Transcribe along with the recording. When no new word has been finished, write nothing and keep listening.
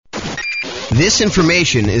This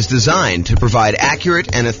information is designed to provide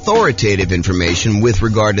accurate and authoritative information with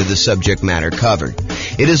regard to the subject matter covered.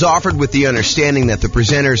 It is offered with the understanding that the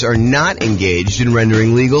presenters are not engaged in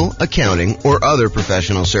rendering legal, accounting, or other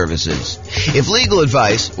professional services. If legal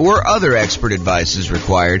advice or other expert advice is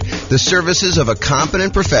required, the services of a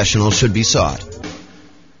competent professional should be sought.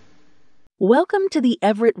 Welcome to the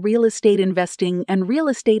Everett Real Estate Investing and Real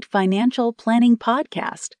Estate Financial Planning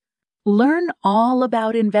Podcast. Learn all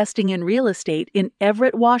about investing in real estate in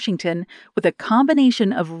Everett, Washington, with a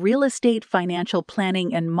combination of real estate financial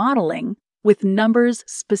planning and modeling with numbers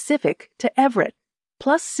specific to Everett,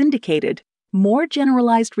 plus syndicated, more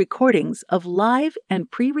generalized recordings of live and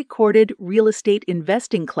pre-recorded real estate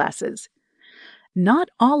investing classes. Not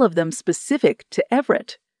all of them specific to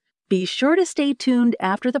Everett. Be sure to stay tuned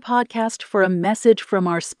after the podcast for a message from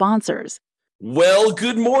our sponsors. Well,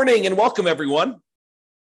 good morning and welcome, everyone.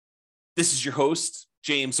 This is your host,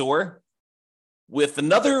 James Orr, with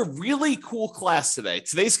another really cool class today.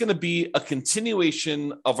 Today's going to be a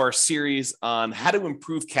continuation of our series on how to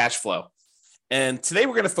improve cash flow. And today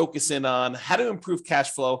we're going to focus in on how to improve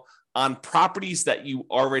cash flow on properties that you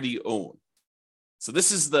already own. So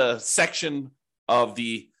this is the section of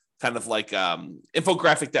the kind of like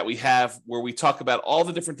infographic that we have where we talk about all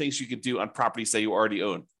the different things you could do on properties that you already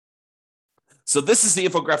own. So this is the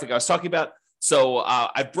infographic I was talking about. So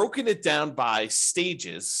I've broken it down by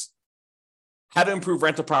stages, how to improve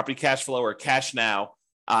rental property cash flow or cash now.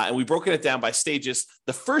 And we've broken it down by stages.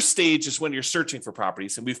 The first stage is when you're searching for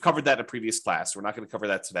properties. And we've covered that in a previous class. We're not going to cover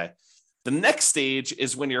that today. The next stage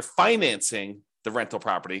is when you're financing the rental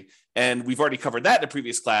property. And we've already covered that in a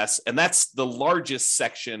previous class. And that's the largest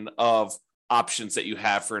section of options that you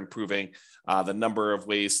have for improving the number of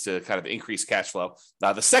ways to kind of increase cash flow.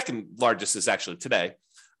 The second largest is actually today.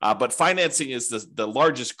 But financing is the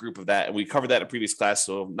largest group of that. And we covered that in a previous class,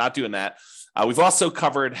 so I'm not doing that. We've also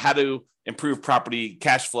covered how to improve property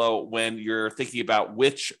cash flow when you're thinking about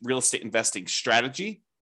which real estate investing strategy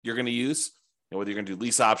you're going to use, whether you're going to do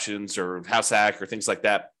lease options or house hack or things like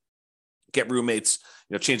that. Get roommates,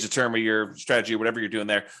 change the term of your strategy or whatever you're doing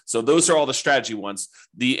there. So those are all the strategy ones.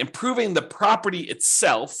 The improving the property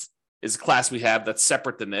itself is a class we have that's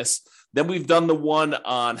separate than this. Then we've done the one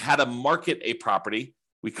on how to market a property.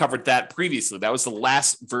 We covered that previously. That was the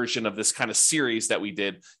last version of this kind of series that we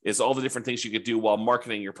did, is all the different things you could do while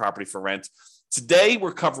marketing your property for rent. Today,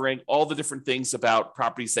 we're covering all the different things about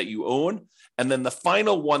properties that you own. And then the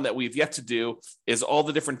final one that we've yet to do is all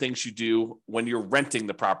the different things you do when you're renting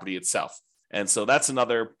the property itself. And so that's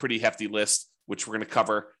another pretty hefty list, which we're going to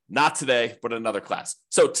cover not today, but another class.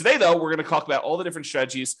 So today, though, we're going to talk about all the different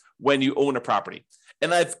strategies when you own a property.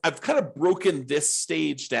 And I've kind of broken this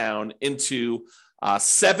stage down into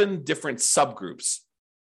 7 different subgroups.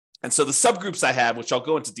 And so the subgroups I have, which I'll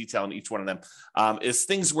go into detail in each one of them, is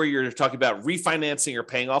things where you're talking about refinancing or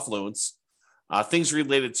paying off loans, things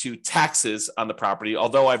related to taxes on the property,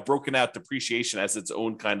 although I've broken out depreciation as its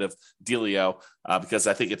own kind of dealio because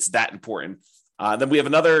I think it's that important. Then we have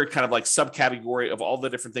another kind of like subcategory of all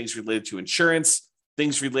the different things related to insurance,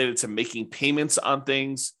 things related to making payments on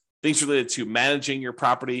things related to managing your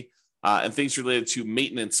property, and things related to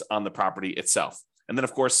maintenance on the property itself. And then,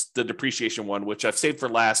 of course, the depreciation one, which I've saved for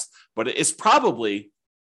last, but it's arguably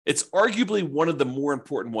one of the more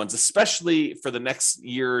important ones, especially for the next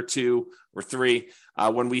year or 2 or 3,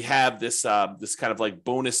 when we have this kind of like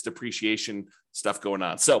bonus depreciation stuff going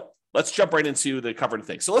on. So let's jump right into the covered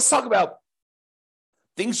things. So let's talk about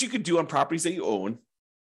things you could do on properties that you own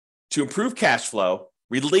to improve cash flow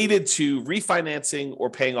related to refinancing or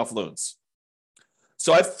paying off loans.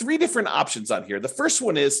 So I have 3 different options on here. The first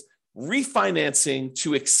one is refinancing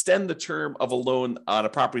to extend the term of a loan on a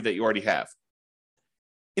property that you already have.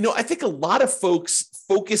 I think a lot of folks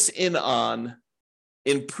focus in on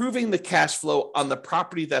improving the cash flow on the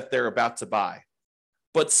property that they're about to buy.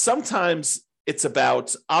 But sometimes it's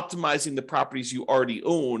about optimizing the properties you already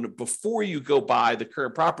own before you go buy the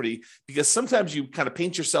current property, because sometimes you kind of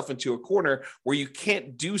paint yourself into a corner where you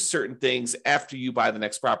can't do certain things after you buy the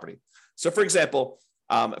next property. So for example,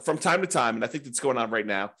 from time to time, and I think that's going on right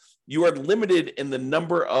now, you are limited in the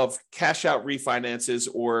number of cash out refinances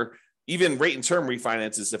or even rate and term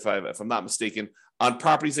refinances, if I'm not mistaken, on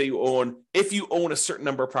properties that you own, if you own a certain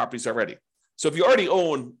number of properties already. So if you already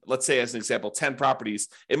own, let's say as an example, 10 properties,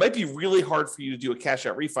 it might be really hard for you to do a cash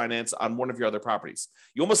out refinance on one of your other properties.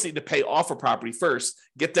 You almost need to pay off a property first,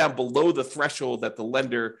 get down below the threshold that the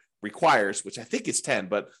lender requires, which I think is 10,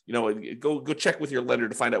 but go check with your lender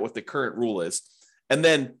to find out what the current rule is. And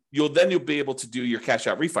then you'll be able to do your cash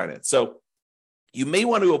out refinance. So you may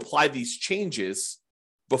want to apply these changes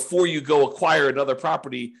before you go acquire another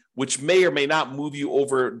property, which may or may not move you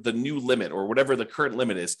over the new limit or whatever the current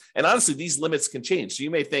limit is. And honestly, these limits can change. So you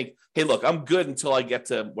may think, hey, look, I'm good until I get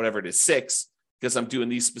to whatever it is, 6, because I'm doing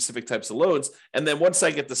these specific types of loans. And then once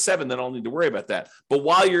I get to 7, then I'll need to worry about that. But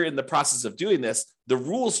while you're in the process of doing this, the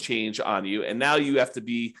rules change on you. And now you have to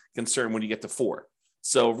be concerned when you get to 4.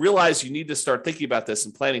 So realize you need to start thinking about this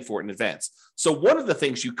and planning for it in advance. So one of the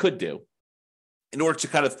things you could do in order to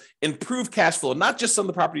kind of improve cash flow, not just on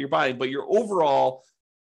the property you're buying, but your overall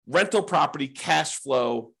rental property cash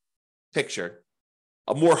flow picture,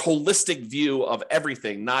 a more holistic view of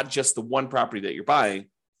everything, not just the one property that you're buying,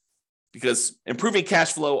 because improving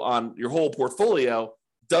cash flow on your whole portfolio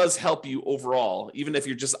does help you overall, even if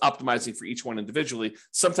you're just optimizing for each one individually.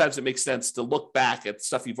 Sometimes it makes sense to look back at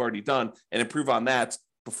stuff you've already done and improve on that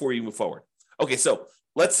before you move forward. Okay, so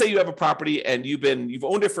let's say you have a property and you've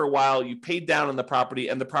owned it for a while, you paid down on the property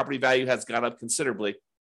and the property value has gone up considerably.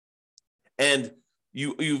 And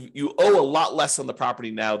you owe a lot less on the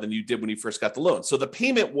property now than you did when you first got the loan. So the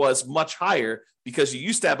payment was much higher because you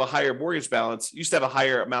used to have a higher mortgage balance, you used to have a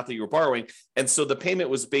higher amount that you were borrowing. And so the payment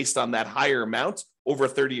was based on that higher amount over a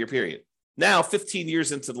 30-year period. Now, 15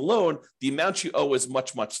 years into the loan, the amount you owe is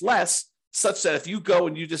much, much less, such that if you go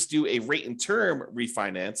and you just do a rate and term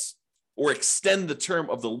refinance or extend the term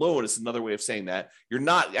of the loan, is another way of saying that, you're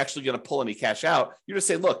not actually going to pull any cash out. You're just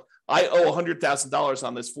saying, look, I owe $100,000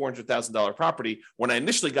 on this $400,000 property. When I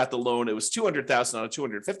initially got the loan, it was $200,000 on a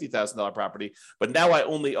 $250,000 property, but now I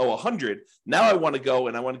only owe $100,000. Now I want to go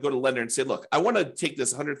to the lender and say, look, I want to take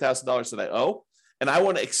this $100,000 that I owe, and I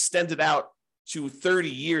want to extend it out to 30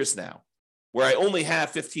 years now, where I only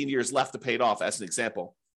have 15 years left to pay it off, as an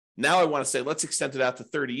example. Now I want to say, let's extend it out to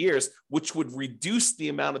 30 years, which would reduce the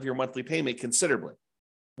amount of your monthly payment considerably,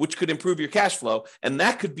 which could improve your cash flow. And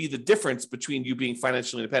that could be the difference between you being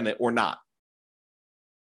financially independent or not.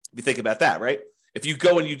 If you think about that, right? If you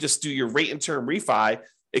go and you just do your rate and term refi,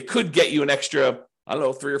 it could get you an extra, I don't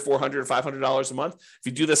know, $300 or $400 or $500 a month. If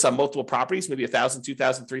you do this on multiple properties, maybe $1,000,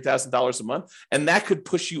 $2,000, $3,000 a month, and that could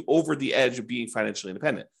push you over the edge of being financially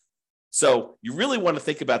independent. So you really want to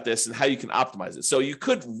think about this and how you can optimize it. So you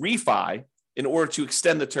could refi in order to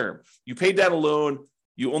extend the term. You paid down a loan,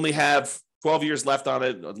 you only have 12 years left on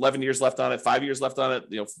it, 11 years left on it, 5 years left on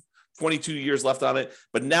it, 22 years left on it.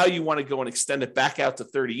 But now you want to go and extend it back out to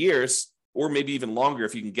 30 years, or maybe even longer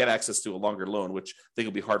if you can get access to a longer loan, which I think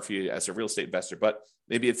will be hard for you as a real estate investor, but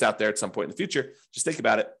maybe it's out there at some point in the future. Just think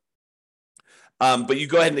about it. But you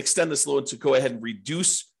go ahead and extend this loan to go ahead and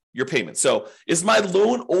reduce your payment. So is my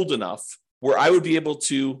loan old enough where I would be able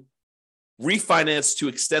to refinance to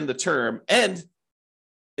extend the term? And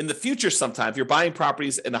in the future, sometime, if you're buying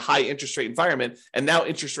properties in a high interest rate environment and now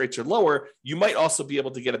interest rates are lower, you might also be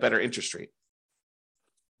able to get a better interest rate.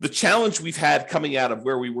 The challenge we've had coming out of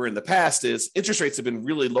where we were in the past is interest rates have been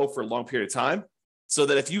really low for a long period of time. So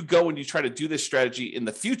that if you go and you try to do this strategy in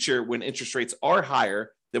the future when interest rates are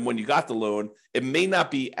higher than when you got the loan, it may not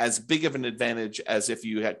be as big of an advantage as if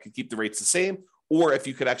you could keep the rates the same, or if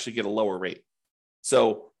you could actually get a lower rate.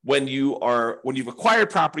 So when you've acquired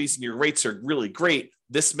properties and your rates are really great,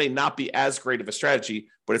 this may not be as great of a strategy.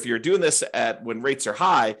 But if you're doing this when rates are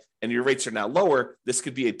high and your rates are now lower, this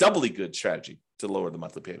could be a doubly good strategy to lower the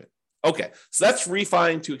monthly payment. Okay, so that's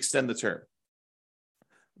refi to extend the term.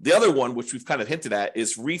 The other one, which we've kind of hinted at,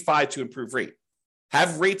 is refi to improve rate.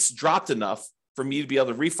 Have rates dropped enough for me to be able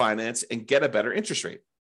to refinance and get a better interest rate?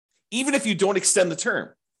 Even if you don't extend the term,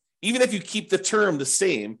 even if you keep the term the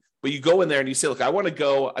same, but you go in there and you say, look, I want to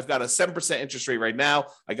go, I've got a 7% interest rate right now.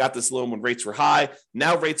 I got this loan when rates were high.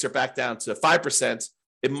 Now rates are back down to 5%.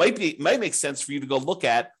 It might make sense for you to go look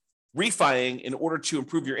at refining in order to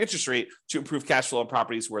improve your interest rate, to improve cash flow on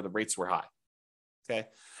properties where the rates were high. Okay.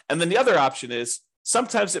 And then the other option is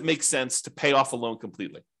sometimes it makes sense to pay off a loan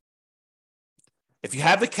completely. If you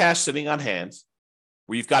have the cash sitting on hand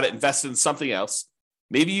where you've got it invested in something else,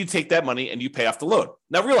 maybe you take that money and you pay off the loan.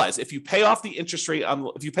 Now realize if you pay off the interest rate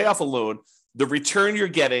if you pay off a loan, the return you're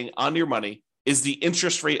getting on your money is the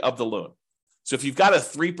interest rate of the loan. So if you've got a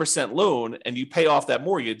 3% loan and you pay off that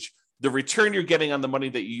mortgage, the return you're getting on the money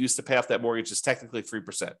that you used to pay off that mortgage is technically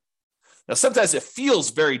 3%. Now sometimes it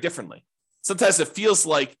feels very differently. Sometimes it feels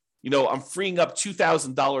like, I'm freeing up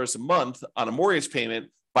 $2,000 a month on a mortgage payment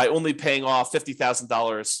by only paying off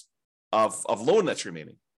 $50,000 of loan that's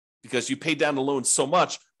remaining, because you paid down the loan so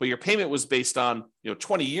much, but your payment was based on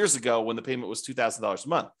 20 years ago when the payment was $2,000 a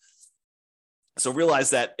month. So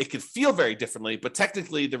realize that it could feel very differently, but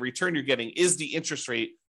technically the return you're getting is the interest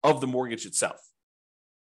rate of the mortgage itself,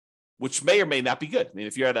 which may or may not be good. I mean,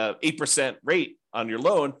 if you're at an 8% rate on your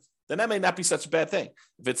loan, then that may not be such a bad thing.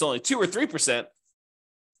 If it's only 2 or 3%,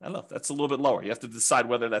 I don't know. That's a little bit lower. You have to decide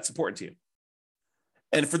whether that's important to you.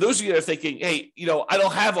 And for those of you that are thinking, hey, I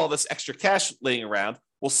don't have all this extra cash laying around.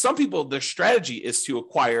 Well, some people, their strategy is to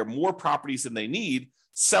acquire more properties than they need,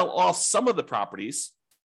 sell off some of the properties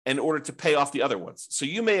in order to pay off the other ones. So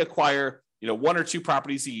you may acquire, 1 or 2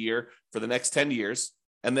 properties a year for the next 10 years.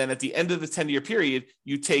 And then at the end of the 10-year period,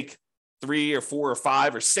 you take 3 or 4 or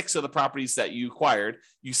 5 or 6 of the properties that you acquired,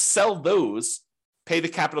 you sell those, pay the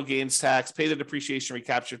capital gains tax, pay the depreciation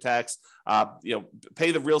recapture tax,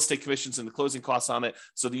 pay the real estate commissions and the closing costs on it,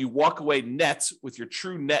 so that you walk away net with your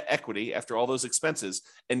true net equity after all those expenses,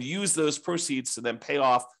 and use those proceeds to then pay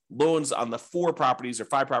off loans on the 4 properties or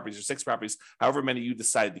 5 properties or 6 properties, however many you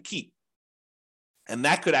decide to keep. And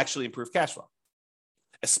that could actually improve cash flow,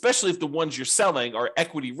 especially if the ones you're selling are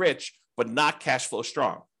equity rich, but not cash flow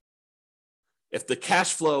strong. If the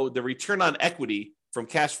cash flow, the return on equity from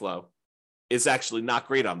cash flow is actually not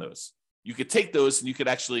great on those, you could take those and you could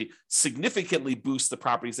actually significantly boost the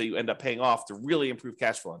properties that you end up paying off to really improve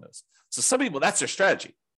cash flow on those. So some people, that's their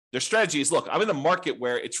strategy. Their strategy is, look, I'm in a market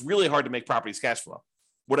where it's really hard to make properties cash flow.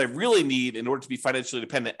 What I really need in order to be financially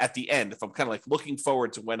independent at the end, if I'm kind of like looking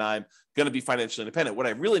forward to when I'm going to be financially independent, what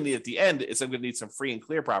I really need at the end is I'm going to need some free and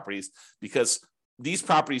clear properties, because these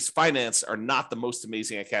properties financed are not the most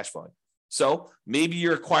amazing at cash flowing. So maybe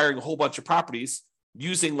you're acquiring a whole bunch of properties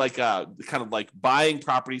using kind of like buying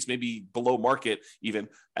properties, maybe below market even,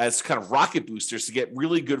 as kind of rocket boosters to get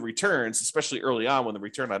really good returns, especially early on when the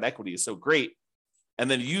return on equity is so great, and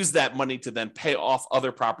then use that money to then pay off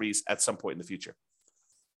other properties at some point in the future.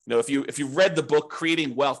 If you read the book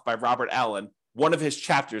Creating Wealth by Robert Allen, one of his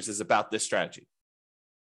chapters is about this strategy.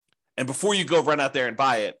 And before you go run out there and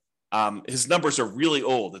buy it, his numbers are really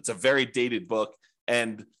old. It's a very dated book,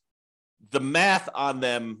 and the math on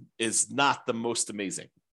them is not the most amazing.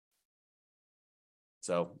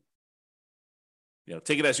 So,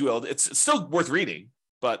 take it as you will. It's still worth reading,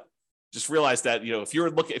 but just realize that,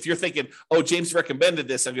 if you're thinking, oh, James recommended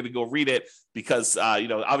this, I'm going to go read it because,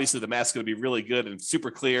 obviously the math's going to be really good and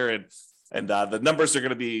super clear, and the numbers are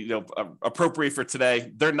going to be, appropriate for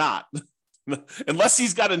today. They're not. Unless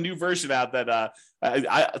he's got a new version out that,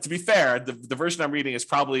 to be fair, the version I'm reading is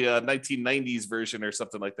probably a 1990s version or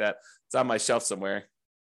something like that. It's on my shelf somewhere.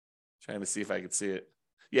 Trying to see if I can see it.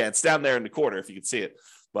 Yeah, it's down there in the corner if you can see it.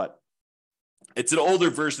 But it's an older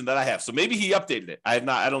version that I have. So maybe he updated it. I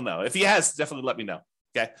don't know. If he has, definitely let me know.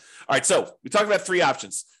 Okay. All right. So we talked about 3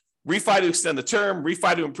 options. Refi to extend the term,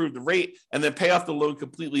 refi to improve the rate, and then pay off the loan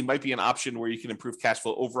completely might be an option where you can improve cash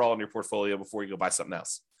flow overall in your portfolio before you go buy something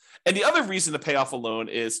else. And the other reason to pay off a loan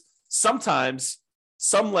is sometimes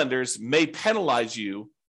some lenders may penalize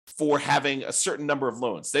you for having a certain number of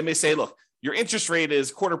loans. They may say, look, your interest rate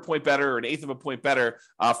is 1/4 point better or 1/8 of a point better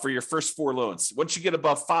for your first 4 loans. Once you get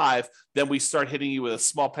above 5, then we start hitting you with a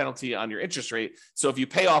small penalty on your interest rate. So if you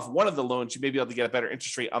pay off one of the loans, you may be able to get a better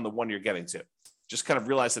interest rate on the one you're getting to. Just kind of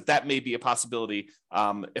realize that may be a possibility.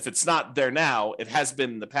 If it's not there now, it has been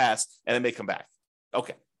in the past, and it may come back.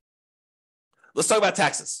 Okay. Let's talk about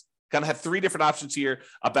taxes. Kind of have 3 different options here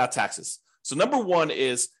about taxes. So number 1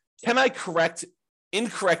 is, can I correct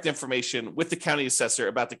incorrect information with the county assessor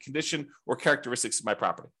about the condition or characteristics of my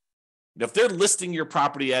property? If they're listing your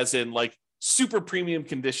property as in like super premium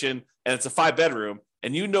condition and it's a 5-bedroom,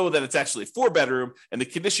 and you know that it's actually a 4-bedroom and the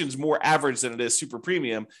condition's more average than it is super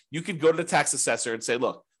premium, you could go to the tax assessor and say,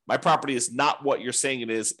 look, my property is not what you're saying it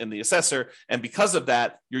is in the assessor. And because of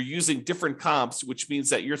that, you're using different comps, which means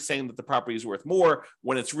that you're saying that the property is worth more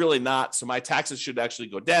when it's really not. So my taxes should actually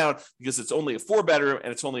go down because it's only a 4-bedroom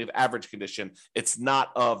and it's only of average condition. It's not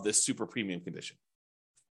of this super premium condition.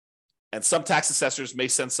 And some tax assessors may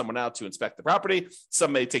send someone out to inspect the property.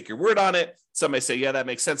 Some may take your word on it. Some may say, yeah, that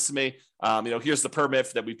makes sense to me. Here's the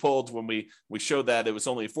permit that we pulled when we showed that it was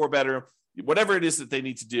only a 4-bedroom. Whatever it is that they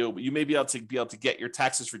need to do, but you may be able to get your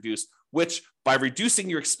taxes reduced, which by reducing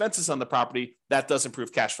your expenses on the property, that does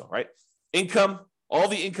improve cash flow, right? Income, all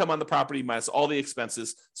the income on the property minus all the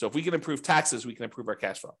expenses. So if we can improve taxes, we can improve our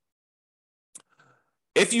cash flow.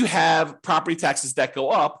 If you have property taxes that go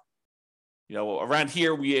up, around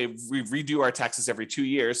here, we redo our taxes every 2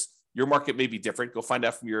 years. Your market may be different. Go find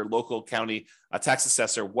out from your local county tax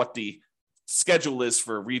assessor what the schedule is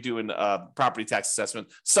for redoing property tax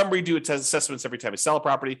assessment. Some redo assessments every time you sell a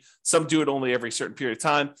property. Some do it only every certain period of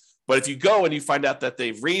time. But if you go and you find out that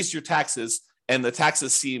they've raised your taxes and the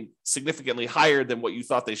taxes seem significantly higher than what you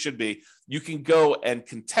thought they should be, you can go and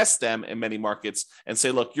contest them in many markets and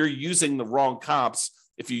say, look, you're using the wrong comps.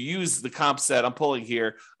 If you use the comps that I'm pulling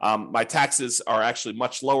here, my taxes are actually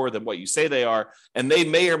much lower than what you say they are. And they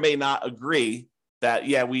may or may not agree that,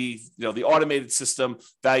 yeah, the automated system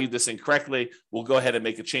valued this incorrectly. We'll go ahead and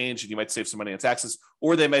make a change and you might save some money on taxes.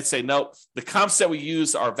 Or they might say, no, the comps that we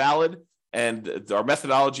use are valid and our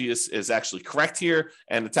methodology is actually correct here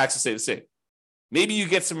and the taxes stay the same. Maybe you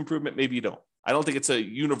get some improvement, maybe you don't. I don't think it's a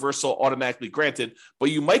universal automatically granted,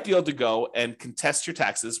 but you might be able to go and contest your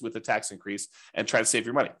taxes with a tax increase and try to save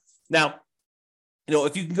your money. Now,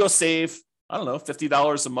 if you can go save, I don't know,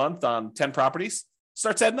 $50 a month on 10 properties,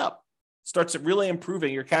 starts adding up, starts really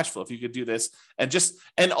improving your cash flow if you could do this.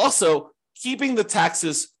 And also keeping the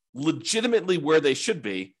taxes legitimately where they should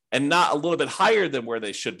be and not a little bit higher than where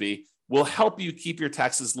they should be will help you keep your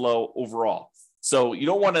taxes low overall. So you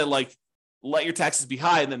don't want to let your taxes be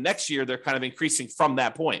high and then next year they're kind of increasing from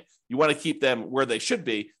that point. You want to keep them where they should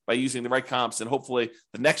be by using the right comps, and hopefully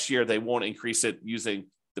the next year they won't increase it using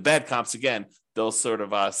the bad comps again. They'll sort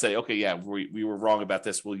of say, okay, yeah, we were wrong about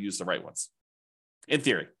this. We'll use the right ones, in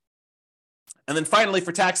theory. And then finally,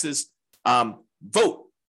 for taxes, vote.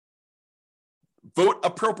 Vote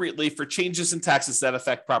appropriately for changes in taxes that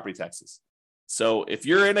affect property taxes. So if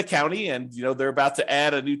you're in a county and they're about to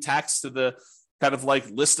add a new tax to the kind of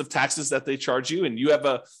list of taxes that they charge you, and you have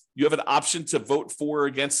an option to vote for or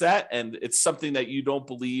against that, and it's something that you don't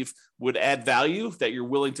believe would add value that you're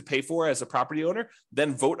willing to pay for as a property owner,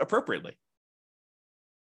 then vote appropriately.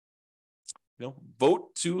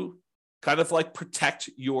 Vote to kind of protect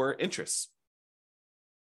your interests.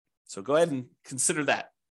 So go ahead and consider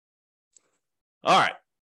that. All right,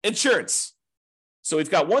 insurance. So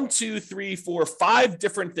we've got 1, 2, 3, 4, 5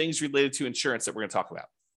 different things related to insurance that we're going to talk about.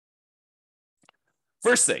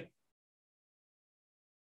 First thing,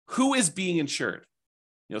 who is being insured?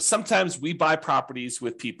 Sometimes we buy properties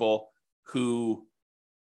with people who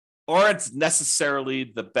aren't necessarily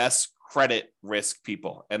the best credit risk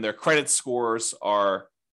people, and their credit scores are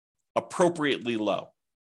appropriately low.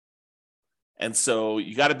 And so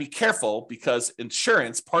you got to be careful because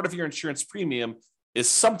insurance, part of your insurance premium is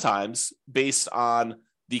sometimes based on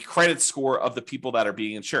the credit score of the people that are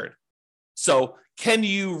being insured. So can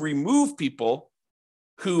you remove people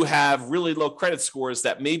who have really low credit scores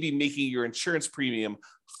that may be making your insurance premium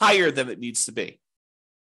higher than it needs to be?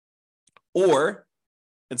 Or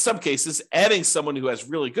in some cases, adding someone who has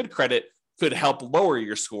really good credit could help lower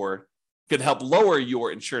your score, could help lower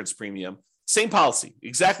your insurance premium. Same policy,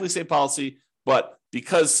 exactly same policy, but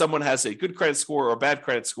because someone has a good credit score or a bad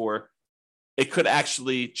credit score, it could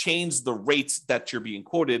actually change the rates that you're being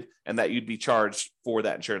quoted and that you'd be charged for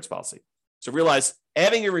that insurance policy. So realize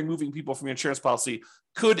adding or removing people from your insurance policy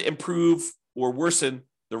could improve or worsen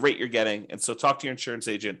the rate you're getting. And so talk to your insurance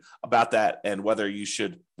agent about that and whether you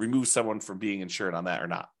should remove someone from being insured on that or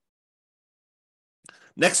not.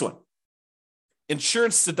 Next one,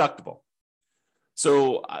 insurance deductible.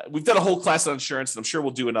 So we've done a whole class on insurance, and I'm sure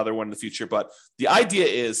we'll do another one in the future. But the idea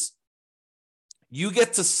is you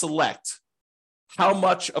get to select how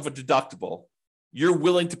much of a deductible you're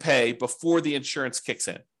willing to pay before the insurance kicks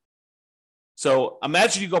in. So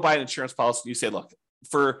imagine you go buy an insurance policy and you say, look,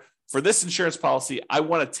 for this insurance policy, I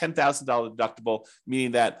want a $10,000 deductible,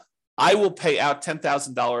 meaning that I will pay out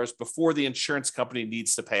 $10,000 before the insurance company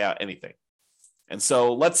needs to pay out anything. And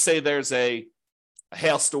so let's say there's a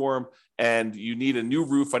hailstorm and you need a new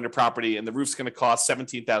roof on your property and the roof's going to cost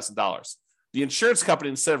 $17,000. The insurance company,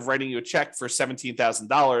 instead of writing you a check for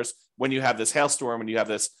 $17,000 when you have this hailstorm and you have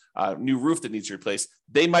this new roof that needs replaced,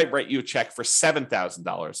 they might write you a check for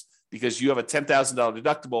 $7,000 because you have a $10,000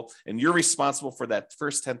 deductible and you're responsible for that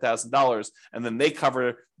first $10,000, and then they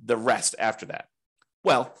cover the rest after that.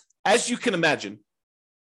 Well, as you can imagine,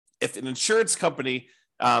 if an insurance company,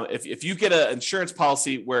 if you get an insurance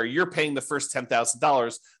policy where you're paying the first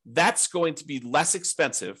 $10,000, that's going to be less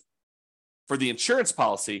expensive for the insurance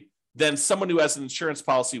policy than someone who has an insurance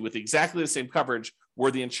policy with exactly the same coverage where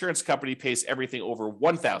the insurance company pays everything over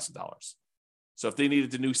 $1,000. So if they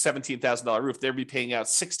needed a new $17,000 roof, they'd be paying out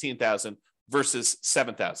 $16,000 versus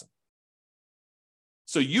 $7,000.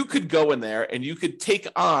 So you could go in there and you could take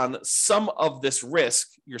on some of this risk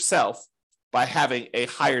yourself by having a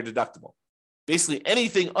higher deductible. Basically,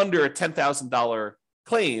 anything under a $10,000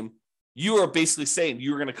 claim, you are basically saying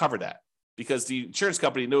you're going to cover that because the insurance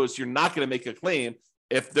company knows you're not going to make a claim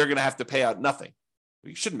if they're going to have to pay out nothing.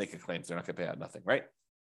 You shouldn't make a claim if they're not going to pay out nothing, right?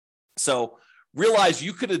 So realize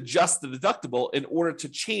you could adjust the deductible in order to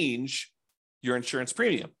change your insurance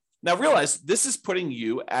premium. Now realize this is putting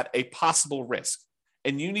you at a possible risk,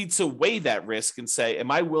 and you need to weigh that risk and say,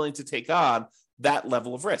 am I willing to take on that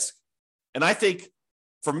level of risk? And I think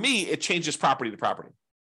for me, it changes property to property.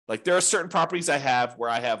 Like there are certain properties I have where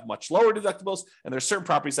I have much lower deductibles, and there are certain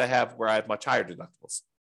properties I have where I have much higher deductibles.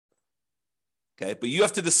 Okay, but you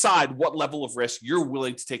have to decide what level of risk you're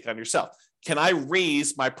willing to take on yourself. Can I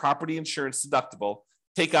raise my property insurance deductible,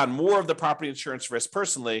 take on more of the property insurance risk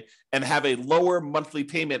personally, and have a lower monthly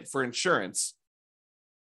payment for insurance,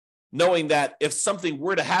 knowing that if something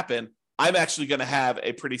were to happen, I'm actually going to have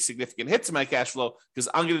a pretty significant hit to my cash flow because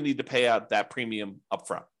I'm going to need to pay out that premium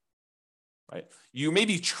upfront, right? You may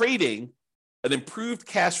be trading an improved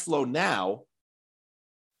cash flow now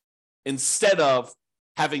instead of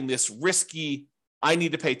having this risky, I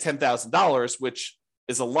need to pay $10,000, which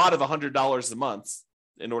is a lot of $100 a month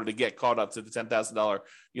in order to get caught up to the $10,000,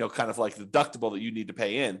 kind of like deductible that you need to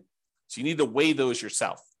pay in. So you need to weigh those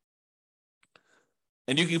yourself.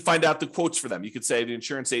 And you can find out the quotes for them. You could say to the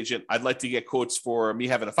insurance agent, I'd like to get quotes for me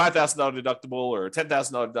having a $5,000 deductible or a $10,000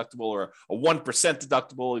 deductible or a 1%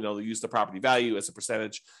 deductible. They use the property value as a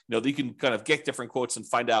percentage. You can kind of get different quotes and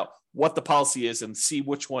find out what the policy is and see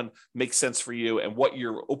which one makes sense for you and what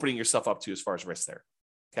you're opening yourself up to as far as risk there.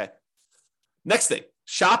 Okay. Next thing,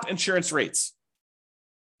 shop insurance rates.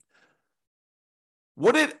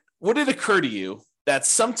 Would it occur to you that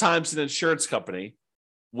sometimes an insurance company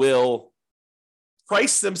will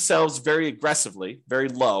price themselves very aggressively, very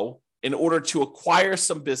low, in order to acquire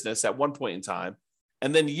some business at one point in time,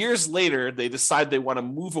 and then years later, they decide they want to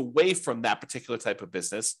move away from that particular type of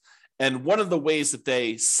business? And one of the ways that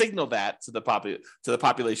they signal that to the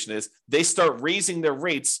population is they start raising their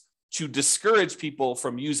rates to discourage people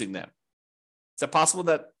from using them. Is that possible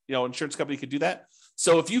that an insurance company could do that?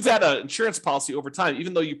 So if you've had an insurance policy over time,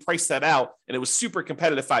 even though you priced that out and it was super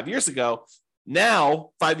competitive 5 years ago,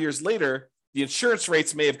 now 5 years later, the insurance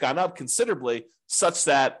rates may have gone up considerably such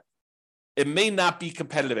that it may not be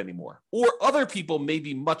competitive anymore. Or other people may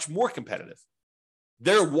be much more competitive.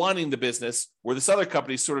 They're wanting the business where this other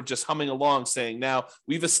company is sort of just humming along saying, now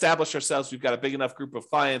we've established ourselves, we've got a big enough group of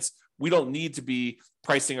clients, we don't need to be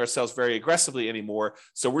pricing ourselves very aggressively anymore.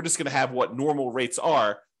 So we're just going to have what normal rates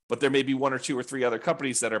are, but there may be one or two or three other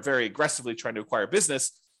companies that are very aggressively trying to acquire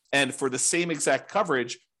business. And for the same exact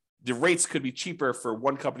coverage, the rates could be cheaper for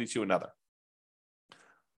one company to another.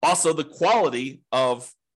 Also, the quality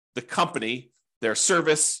of the company, their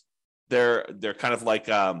service, their kind of like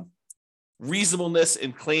reasonableness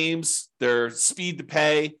in claims, their speed to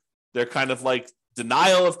pay, their kind of like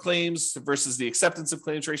denial of claims versus the acceptance of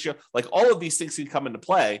claims ratio, like all of these things can come into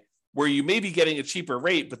play where you may be getting a cheaper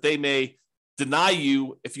rate, but they may deny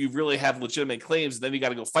you if you really have legitimate claims, and then you got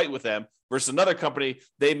to go fight with them, versus another company,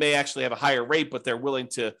 they may actually have a higher rate, but they're willing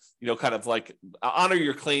to, kind of like honor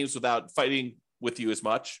your claims without fighting with you as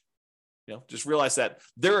much. Just realize that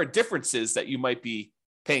there are differences that you might be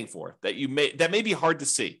paying for that may be hard to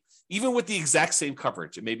see. Even with the exact same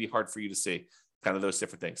coverage, it may be hard for you to see kind of those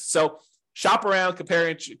different things. So shop around, compare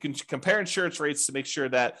insurance rates to make sure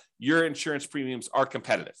that your insurance premiums are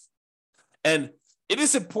competitive. And it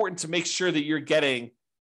is important to make sure that you're getting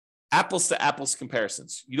apples to apples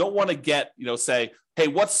comparisons. You don't want to get, say, hey,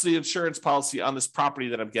 what's the insurance policy on this property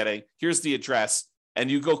that I'm getting? Here's the address. And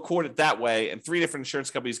you go quote it that way, and 3 different insurance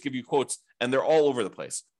companies give you quotes, and they're all over the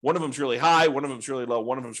place. One of them's really high, one of them's really low,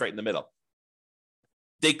 one of them's right in the middle.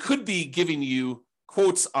 They could be giving you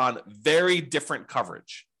quotes on very different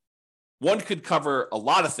coverage. One could cover a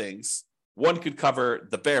lot of things. One could cover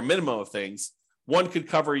the bare minimum of things. One could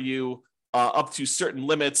cover you up to certain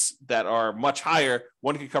limits that are much higher.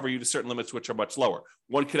 One could cover you to certain limits which are much lower.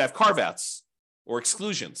 One could have carve-outs or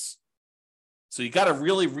exclusions. So you got to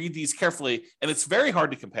really read these carefully, and it's very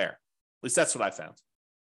hard to compare. At least that's what I found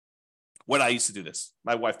when I used to do this.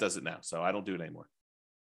 My wife does it now, so I don't do it anymore.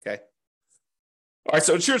 Okay. All right,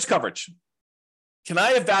 so insurance coverage. Can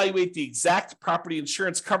I evaluate the exact property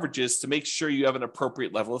insurance coverages to make sure you have an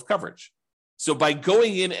appropriate level of coverage? So by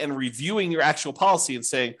going in and reviewing your actual policy and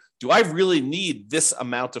saying, do I really need this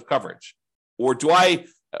amount of coverage? Or do I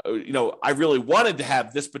really wanted to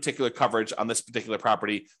have this particular coverage on this particular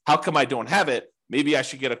property. How come I don't have it? Maybe I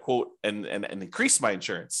should get a quote and increase my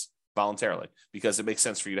insurance voluntarily because it makes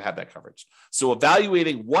sense for you to have that coverage. So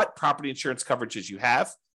evaluating what property insurance coverages you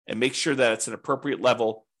have and make sure that it's an appropriate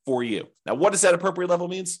level for you. Now, what does that appropriate level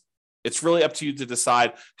means? It's really up to you to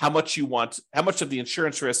decide how much of the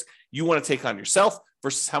insurance risk you want to take on yourself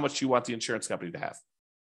versus how much you want the insurance company to have.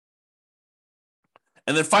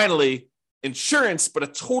 And then finally, insurance, but a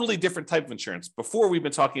totally different type of insurance. Before, we've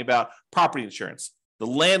been talking about property insurance, the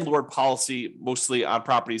landlord policy, mostly on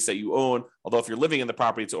properties that you own. Although if you're living in the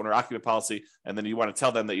property, it's owner-occupant policy, and then you want to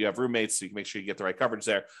tell them that you have roommates so you can make sure you get the right coverage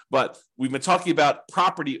there. But we've been talking about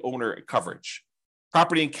property owner coverage,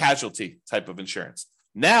 property and casualty type of insurance.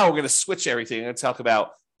 Now we're going to switch everything and talk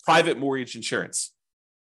about private mortgage insurance.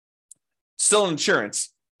 Still insurance,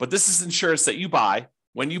 but this is insurance that you buy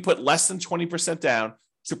when you put less than 20% down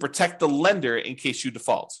to protect the lender in case you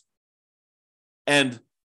default. And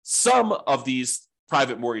some of these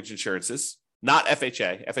private mortgage insurances, not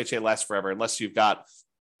FHA. FHA lasts forever unless you've got,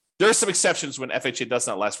 there are some exceptions when FHA does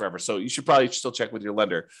not last forever. So you should probably still check with your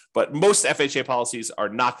lender. But most FHA policies are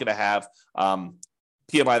not going to have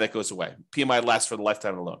PMI that goes away. PMI lasts for the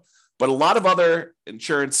lifetime of the loan. But a lot of other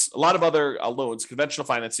insurance, a lot of other loans, conventional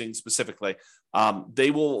financing specifically,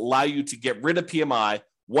 they will allow you to get rid of PMI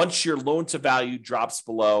once your loan to value drops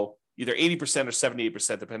below either 80% or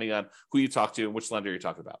 78%, depending on who you talk to and which lender you're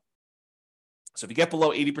talking about. So if you get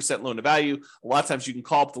below 80% loan to value, a lot of times you can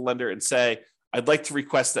call up the lender and say, I'd like to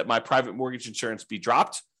request that my private mortgage insurance be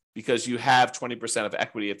dropped because you have 20% of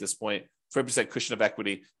equity at this point, 20% cushion of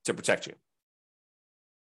equity to protect you.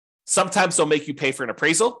 Sometimes they'll make you pay for an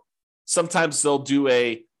appraisal. Sometimes they'll do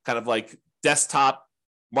a kind of like desktop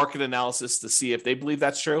market analysis to see if they believe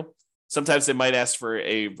that's true. Sometimes they might ask for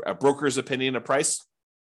a broker's opinion of price.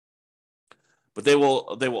 But they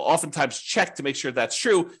will oftentimes check to make sure that's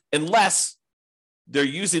true, unless they're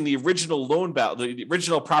using the original loan value, the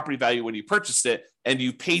original property value when you purchased it, and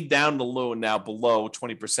you paid down the loan now below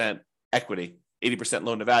 20% equity, 80%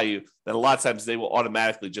 loan to value. Then a lot of times they will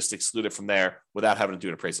automatically just exclude it from there without having to do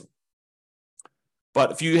an appraisal.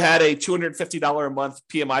 But if you had a $250 a month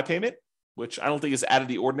PMI payment, which I don't think is out of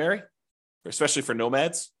the ordinary, especially for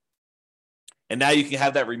nomads, and now you can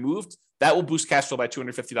have that removed, that will boost cash flow by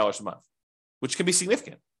 $250 a month, which can be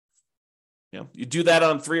significant. You do that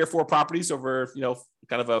on 3 or 4 properties over,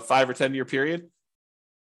 kind of a 5 or 10 year period.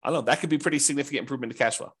 I don't know, that could be pretty significant improvement to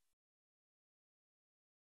cash flow.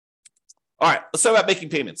 All right, let's talk about making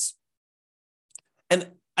payments.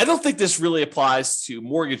 And I don't think this really applies to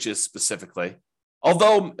mortgages specifically,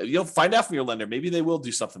 although you'll find out from your lender, maybe they will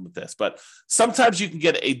do something with this, but sometimes you can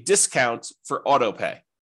get a discount for auto pay.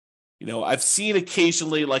 I've seen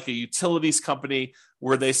occasionally like a utilities company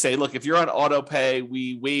where they say, look, if you're on auto pay,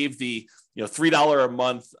 we waive the $3 a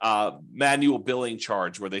month manual billing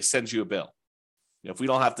charge where they send you a bill. If we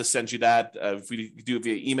don't have to send you that, if we do it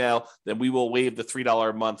via email, then we will waive the $3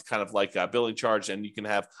 a month kind of like a billing charge, and you can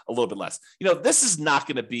have a little bit less. This is not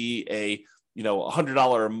going to be a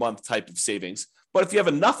 $100 a month type of savings, but if you have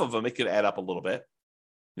enough of them, it could add up a little bit.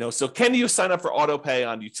 So can you sign up for auto pay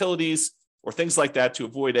on utilities or things like that to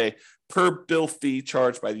avoid a per bill fee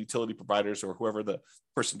charged by the utility providers or whoever the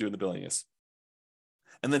person doing the billing is?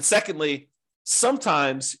 And then secondly,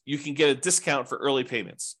 sometimes you can get a discount for early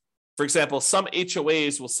payments. For example, some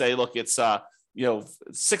HOAs will say, look, it's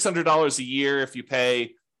 $600 a year if you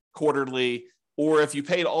pay quarterly, or if you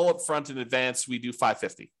paid all up front in advance, we do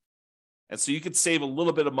 $550. And so you could save a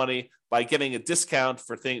little bit of money by getting a discount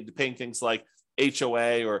for paying things like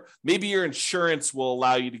HOA, or maybe your insurance will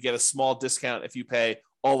allow you to get a small discount if you pay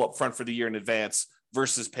all up front for the year in advance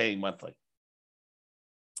versus paying monthly.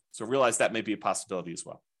 So realize that may be a possibility as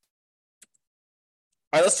well.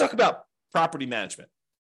 All right, let's talk about property management.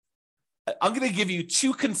 I'm going to give you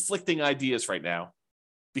 2 conflicting ideas right now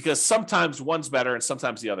because sometimes one's better and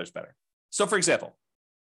sometimes the other's better. So for example,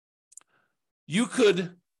 you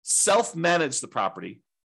could self-manage the property,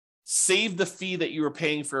 save the fee that you were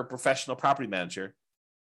paying for a professional property manager.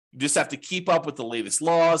 You just have to keep up with the latest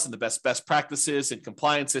laws and the best practices and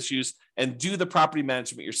compliance issues and do the property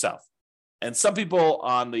management yourself. And some people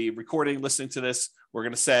on the recording listening to this were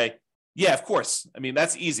going to say, yeah, of course. I mean,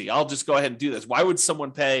 that's easy. I'll just go ahead and do this. Why would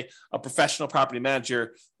someone pay a professional property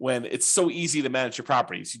manager when it's so easy to manage your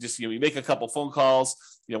properties? You just, you make a couple phone calls.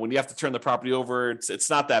 When you have to turn the property over, it's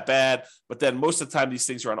not that bad. But then most of the time, these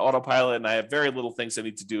things are on autopilot, and I have very little things I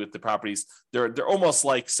need to do with the properties. They're almost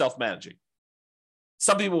like self-managing.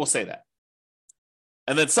 Some people will say that.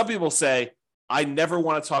 And then some people say, I never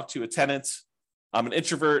want to talk to a tenant. I'm an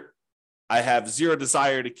introvert. I have zero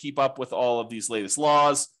desire to keep up with all of these latest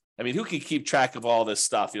laws. I mean, who can keep track of all this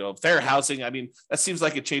stuff? Fair housing. I mean, that seems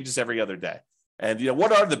like it changes every other day. And,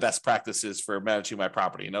 what are the best practices for managing my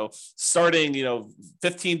property? Starting,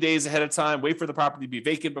 15 days ahead of time, wait for the property to be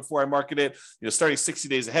vacant before I market it, starting 60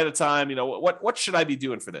 days ahead of time, what should I be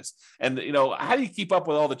doing for this? And, how do you keep up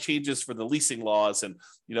with all the changes for the leasing laws? And,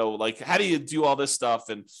 how do you do all this stuff?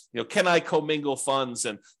 And, can I commingle funds?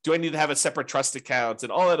 And do I need to have a separate trust account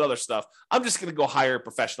and all that other stuff? I'm just going to go hire a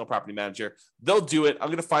professional property manager. They'll do it. I'm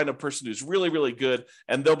going to find a person who's really, really good,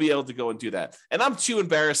 and they'll be able to go and do that. And I'm too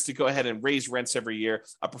embarrassed to go ahead and raise rents every year.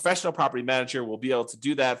 A professional property manager will be able to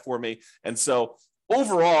do that for me. And so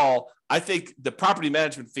overall, I think the property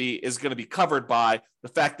management fee is going to be covered by the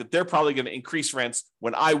fact that they're probably going to increase rents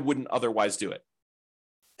when I wouldn't otherwise do it.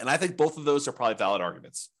 And I think both of those are probably valid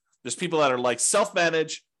arguments. There's people that are like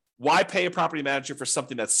self-manage, Why pay a property manager for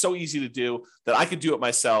something that's so easy to do that I could do it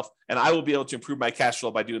myself and I will be able to improve my cash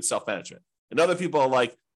flow by doing self-management? And other people are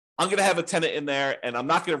like, I'm going to have a tenant in there and I'm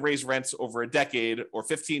not going to raise rents over a decade or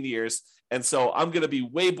 15 years. And so I'm going to be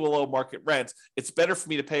way below market rent. It's better for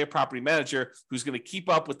me to pay a property manager who's going to keep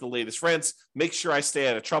up with the latest rents, make sure I stay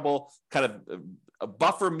out of trouble, kind of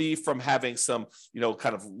buffer me from having some,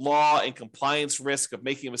 kind of law and compliance risk of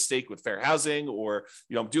making a mistake with fair housing, or,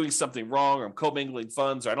 I'm doing something wrong, or I'm commingling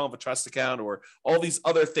funds, or I don't have a trust account, or all these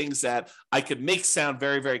other things that I could make sound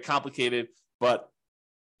very, very complicated. But,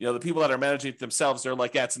 the people that are managing it themselves, they're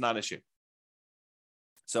like, yeah, it's a non-issue.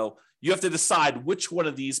 So you have to decide which one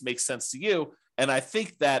of these makes sense to you. And I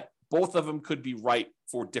think that both of them could be right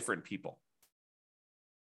for different people.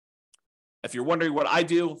 If you're wondering what I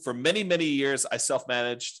do, for many, many years, I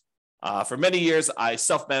self-managed. For many years, I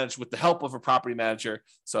self-managed with the help of a property manager.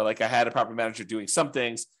 So I had a property manager doing some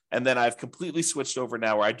things, and then I've completely switched over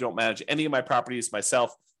now where I don't manage any of my properties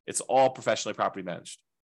myself. It's all professionally property managed.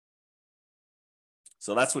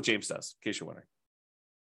 So that's what James does, in case you're wondering.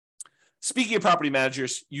 Speaking of property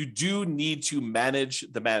managers, you do need to manage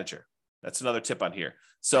the manager. That's another tip on here.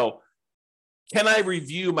 So can I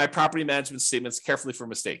review my property management statements carefully for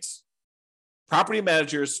mistakes? Property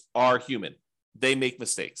managers are human. They make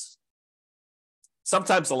mistakes.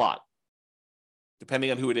 Sometimes a lot, depending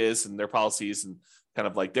on who it is and their policies and kind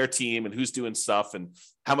of like their team and who's doing stuff and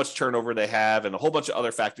how much turnover they have and a whole bunch of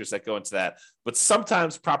other factors that go into that. But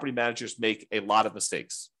sometimes property managers make a lot of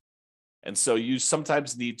mistakes. And so you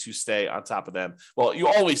sometimes need to stay on top of them. Well, you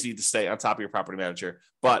always need to stay on top of your property manager,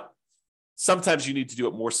 but sometimes you need to do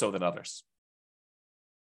it more so than others.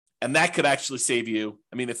 And that could actually save you.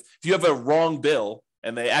 I mean, if you have a wrong bill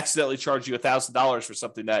and they accidentally charge you $1,000 for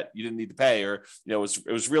something that you didn't need to pay, or it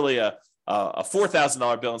was really a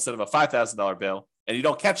 $4,000 bill instead of a $5,000 bill, and you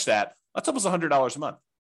don't catch that, that's almost $100 a month.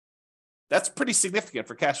 That's pretty significant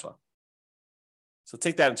for cash flow. So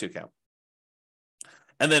take that into account.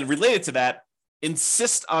 And then related to that,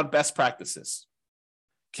 insist on best practices.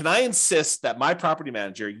 Can I insist that my property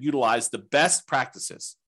manager utilize the best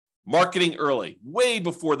practices? Marketing early, way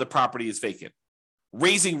before the property is vacant.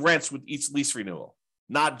 Raising rents with each lease renewal.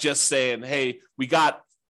 Not just saying, hey, we got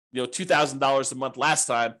 $2,000 a month last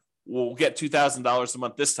time, we'll get $2,000 a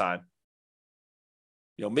month this time.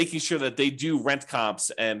 Making sure that they do rent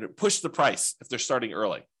comps and push the price if they're starting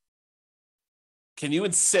early. Can you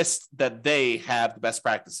insist that they have the best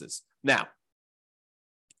practices? Now,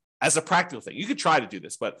 as a practical thing, you could try to do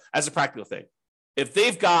this, but as a practical thing, if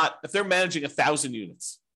they're managing 1,000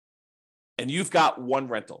 units and you've got one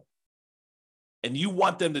rental and you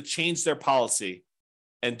want them to change their policy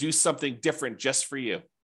and do something different just for you,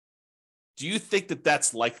 do you think that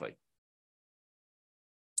that's likely?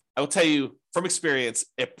 I will tell you from experience,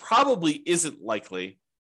 it probably isn't likely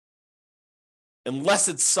unless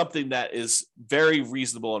it's something that is very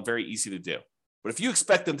reasonable and very easy to do. But if you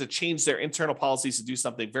expect them to change their internal policies to do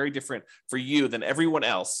something very different for you than everyone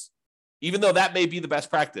else, even though that may be the best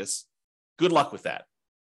practice, good luck with that.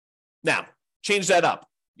 Now, change that up.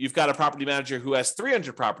 You've got a property manager who has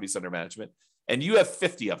 300 properties under management, and you have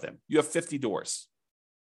 50 of them. You have 50 doors.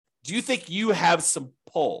 Do you think you have some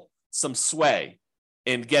pull, some sway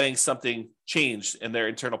in getting something changed in their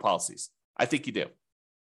internal policies? I think you do.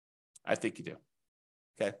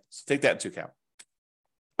 Okay, so take that into account.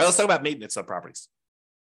 All right, let's talk about maintenance on properties.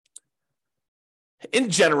 In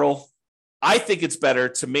general, I think it's better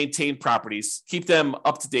to maintain properties, keep them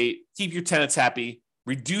up to date, keep your tenants happy,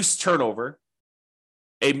 reduce turnover.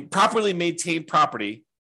 A properly maintained property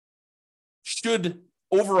should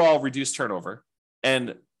overall reduce turnover,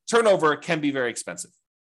 and turnover can be very expensive.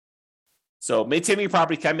 So maintaining your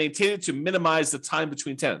property, can maintain it to minimize the time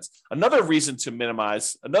between tenants. Another reason to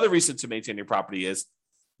maintain your property is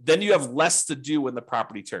then you have less to do when the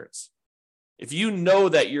property turns. If you know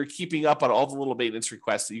that you're keeping up on all the little maintenance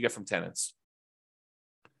requests that you get from tenants,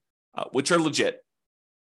 which are legit,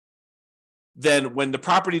 then when the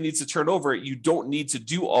property needs to turn over, you don't need to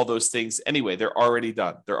do all those things anyway. They're already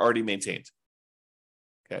done. They're already maintained.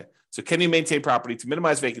 Okay. So can you maintain property to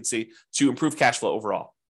minimize vacancy, to improve cash flow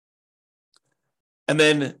overall? And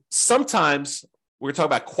then sometimes we're going to talk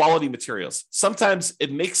about quality materials. Sometimes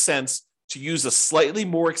it makes sense to use a slightly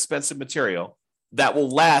more expensive material that will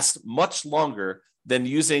last much longer than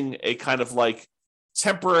using a kind of like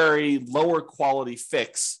temporary lower quality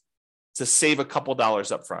fix to save a couple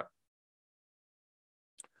dollars up front.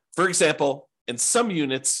 For example, in some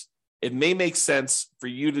units, it may make sense for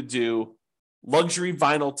you to do luxury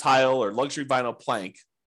vinyl tile or luxury vinyl plank,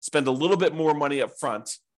 spend a little bit more money up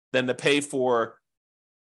front than to pay for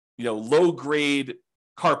low grade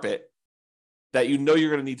carpet that you know you're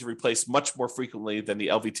going to need to replace much more frequently than the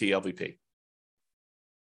LVT, LVP.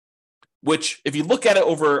 Which, if you look at it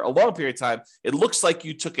over a long period of time, it looks like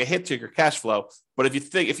you took a hit to your cash flow. But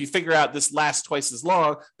if you figure out this lasts twice as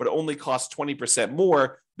long, but it only costs 20%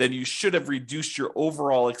 more, then you should have reduced your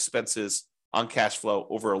overall expenses on cash flow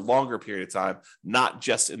over a longer period of time, not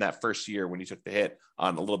just in that first year when you took the hit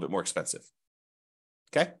on a little bit more expensive.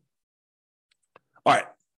 Okay. All right.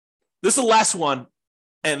 This is the last one.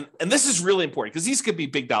 And this is really important because these could be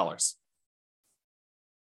big dollars.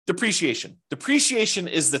 Depreciation. Depreciation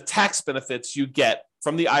is the tax benefits you get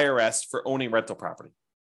from the IRS for owning rental property.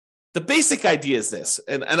 The basic idea is this,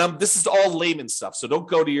 and this is all layman stuff. So don't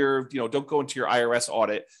go to don't go into your IRS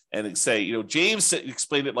audit and say, James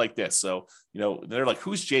explained it like this. So, they're like,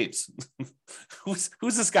 who's James? who's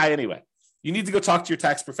this guy anyway? You need to go talk to your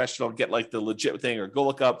tax professional and get like the legit thing, or go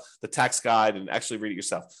look up the tax guide and actually read it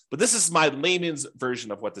yourself. But this is my layman's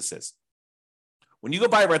version of what this is. When you go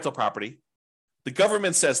buy a rental property, the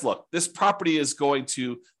government says, look, this property is going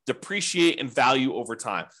to depreciate in value over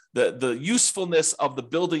time. The usefulness of the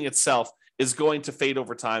building itself is going to fade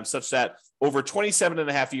over time, such that over 27 and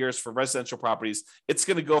a half years for residential properties, it's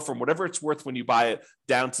going to go from whatever it's worth when you buy it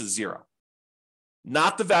down to zero.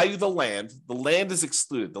 Not the value of the land. The land is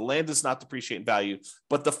excluded. The land does not depreciate in value,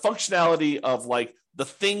 but the functionality of like the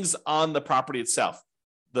things on the property itself,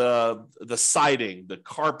 the siding, the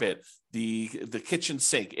carpet, the kitchen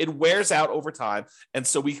sink, it wears out over time. And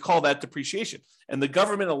so we call that depreciation. And the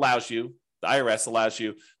government allows you, the IRS allows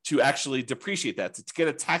you to actually depreciate that, to get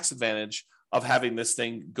a tax advantage of having this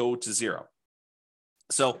thing go to zero.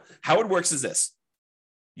 So how it works is this.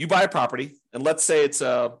 You buy a property, and let's say it's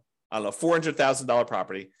a $400,000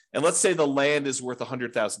 property. And let's say the land is worth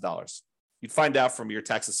 $100,000. You'd find out from your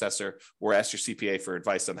tax assessor or ask your CPA for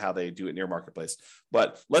advice on how they do it in your marketplace.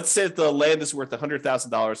 But let's say that the land is worth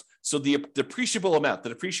 $100,000. So the depreciable amount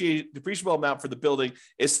for the building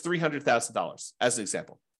is $300,000 as an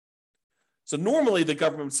example. So normally the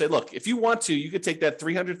government would say, look, if you want to, you could take that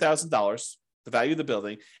 $300,000, the value of the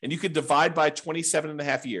building, and you could divide by 27 and a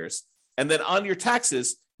half years. And then on your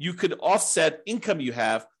taxes, you could offset income you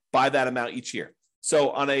have by that amount each year. So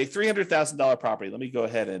on a $300,000 property, let me go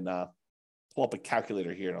ahead and pull up a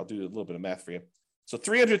calculator here, and I'll do a little bit of math for you. So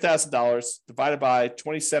 $300,000 divided by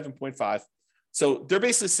 27.5. So they're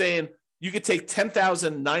basically saying you could take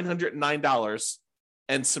 $10,909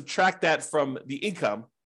 and subtract that from the income.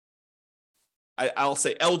 I'll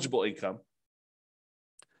say eligible income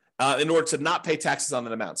in order to not pay taxes on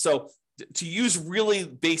that amount. So to use really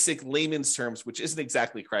basic layman's terms, which isn't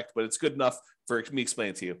exactly correct, but it's good enough for me to explain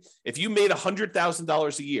it to you. If you made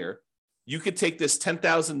 $100,000 a year, you could take this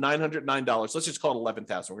 $10,909. Let's just call it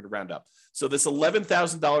 $11,000. We're going to round up. So this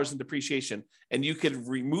 $11,000 in depreciation, and you could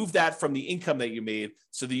remove that from the income that you made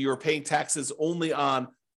so that you're paying taxes only on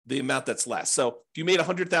the amount that's less. So if you made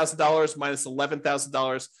 $100,000 minus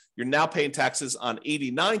 $11,000, you're now paying taxes on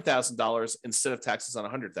 $89,000 instead of taxes on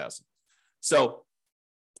 $100,000. So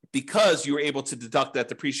because you were able to deduct that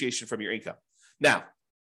depreciation from your income. Now,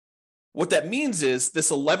 what that means is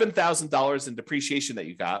this $11,000 in depreciation that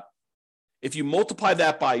you got, if you multiply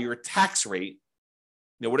that by your tax rate,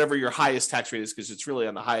 whatever your highest tax rate is, because it's really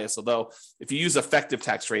on the highest, although if you use effective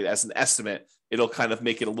tax rate as an estimate, it'll kind of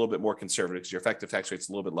make it a little bit more conservative because your effective tax rate is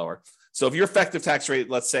a little bit lower. So if your effective tax rate,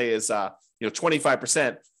 let's say, is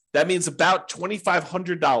 25%, that means about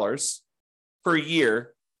 $2,500 per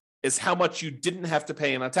year is how much you didn't have to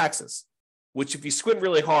pay in on taxes, which if you squint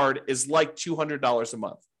really hard is like $200 a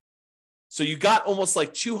month. So you got almost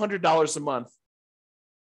like $200 a month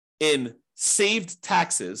in saved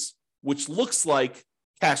taxes, which looks like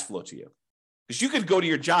cash flow to you. Because you could go to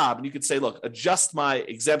your job and you could say, look, adjust my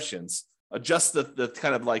exemptions, adjust the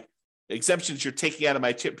kind of like exemptions you're taking out of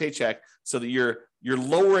my paycheck so that you're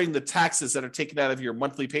lowering the taxes that are taken out of your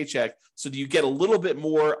monthly paycheck so that you get a little bit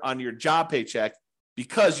more on your job paycheck,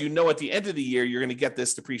 because at the end of the year, you're going to get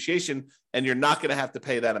this depreciation and you're not going to have to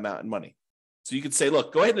pay that amount in money. So you could say,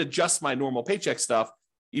 look, go ahead and adjust my normal paycheck stuff,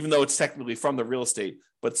 even though it's technically from the real estate.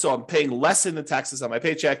 But so I'm paying less in the taxes on my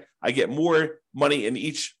paycheck. I get more money in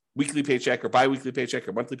each weekly paycheck or biweekly paycheck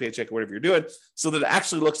or monthly paycheck or whatever you're doing, so that it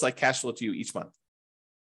actually looks like cash flow to you each month.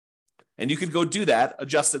 And you could go do that,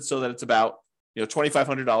 adjust it so that it's about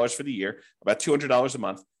 $2,500 for the year, about $200 a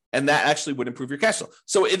month. And that actually would improve your cash flow.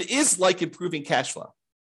 So it is like improving cash flow,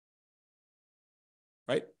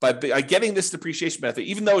 right? By getting this depreciation benefit,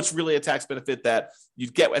 even though it's really a tax benefit that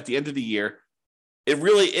you'd get at the end of the year, it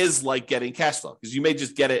really is like getting cash flow, because you may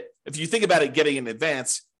just get it. If you think about it, getting in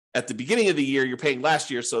advance at the beginning of the year, you're paying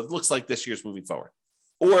last year. So it looks like this year's moving forward.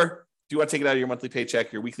 Or if you want to take it out of your monthly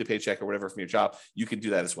paycheck, your weekly paycheck, or whatever from your job, you can do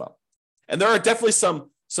that as well. And there are definitely some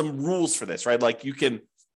rules for this, right? Like if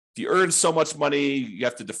you earn so much money, you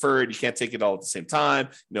have to defer it. You can't take it all at the same time.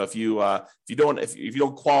 If you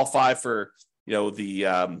don't qualify for,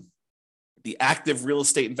 the active real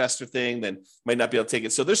estate investor thing, then you might not be able to take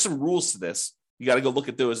it. So there's some rules to this. You got to go look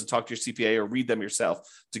at those and talk to your CPA or read them yourself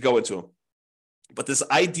to go into them. But this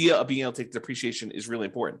idea of being able to take depreciation is really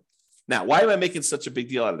important. Now, why am I making such a big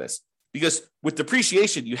deal out of this? Because with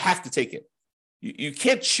depreciation, you have to take it. You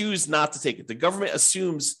can't choose not to take it. The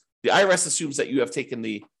IRS assumes that you have taken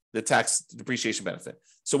the tax depreciation benefit.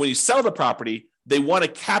 So when you sell the property, they want to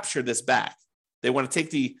capture this back. They want to take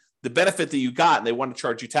the benefit that you got and they want to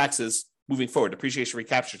charge you taxes moving forward, depreciation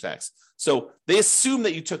recapture tax. So they assume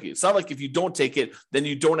that you took it. It's not like if you don't take it, then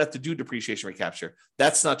you don't have to do depreciation recapture.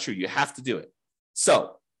 That's not true. You have to do it.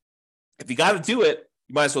 So if you got to do it,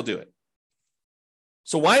 you might as well do it.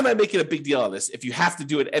 So why am I making a big deal of this if you have to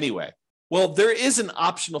do it anyway? Well, there is an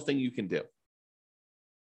optional thing you can do.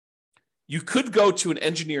 You could go to an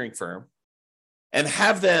engineering firm and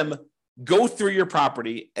have them go through your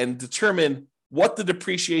property and determine what the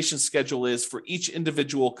depreciation schedule is for each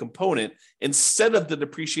individual component instead of the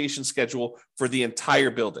depreciation schedule for the entire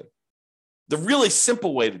building. The really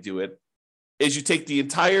simple way to do it is you take the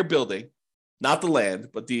entire building, not the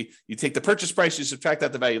land, but you take the purchase price, you subtract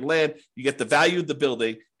out the value of the land, you get the value of the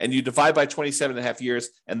building, and you divide by 27 and a half years,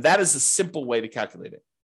 and that is a simple way to calculate it.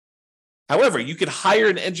 However, you could hire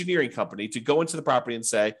an engineering company to go into the property and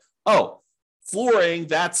say, oh, flooring,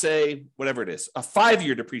 that's a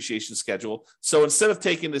 5-year depreciation schedule. So instead of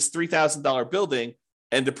taking this $3,000 building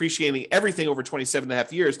and depreciating everything over 27 and a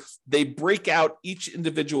half years, they break out each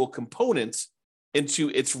individual component into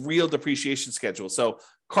its real depreciation schedule. So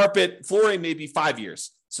flooring may be 5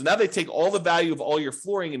 years. So now they take all the value of all your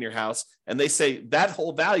flooring in your house and they say that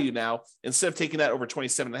whole value now, instead of taking that over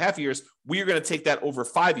 27 and a half years, we are going to take that over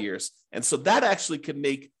 5 years. And so that actually can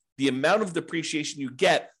make the amount of depreciation you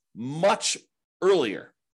get much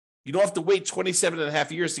earlier. You don't have to wait 27 and a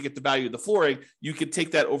half years to get the value of the flooring. You can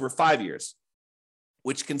take that over 5 years,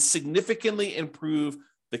 which can significantly improve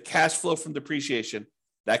the cash flow from depreciation,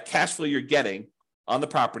 that cash flow you're getting on the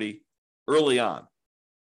property early on.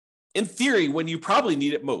 In theory, when you probably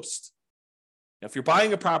need it most. Now, if you're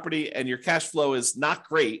buying a property and your cash flow is not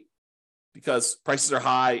great because prices are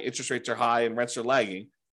high, interest rates are high, and rents are lagging,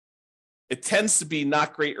 it tends to be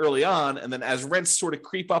not great early on. And then as rents sort of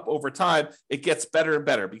creep up over time, it gets better and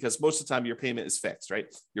better because most of the time your payment is fixed, right?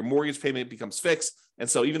 Your mortgage payment becomes fixed. And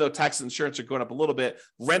so even though tax and insurance are going up a little bit,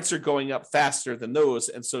 rents are going up faster than those.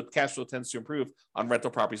 And so cash flow tends to improve on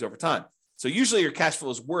rental properties over time. So usually your cash flow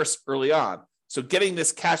is worse early on. So getting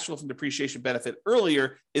this cash flow from depreciation benefit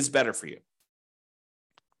earlier is better for you.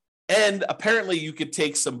 And apparently you could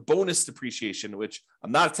take some bonus depreciation, which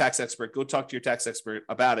I'm not a tax expert. Go talk to your tax expert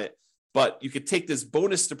about it. But you could take this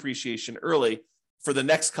bonus depreciation early for the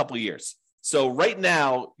next couple of years. So right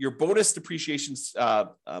now, your bonus depreciation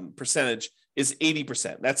percentage is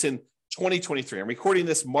 80%. That's in 2023. I'm recording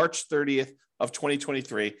this March 30th of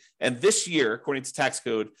 2023. And this year, according to tax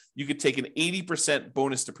code, you could take an 80%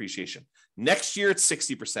 bonus depreciation. Next year, it's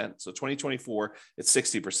 60%. So 2024, it's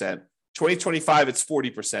 60%. 2025, it's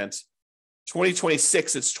 40%.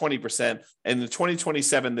 2026, it's 20%. And in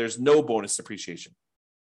 2027, there's no bonus depreciation.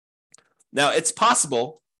 Now, it's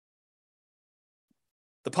possible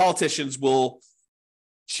the politicians will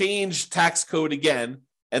change tax code again,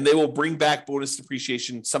 and they will bring back bonus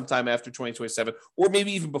depreciation sometime after 2027, or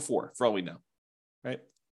maybe even before, for all we know, right?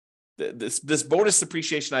 This bonus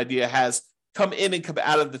depreciation idea has come in and come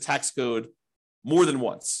out of the tax code more than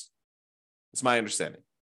once. It's my understanding.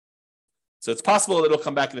 So it's possible that it'll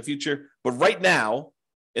come back in the future, but right now,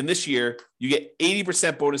 in this year, you get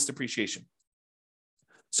 80% bonus depreciation.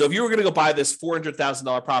 So if you were going to go buy this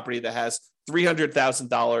 $400,000 property that has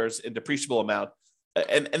 $300,000 in depreciable amount,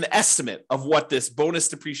 an estimate of what this bonus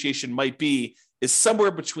depreciation might be is somewhere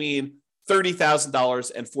between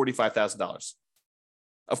 $30,000 and $45,000.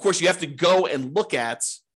 Of course, you have to go and look at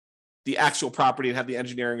the actual property and have the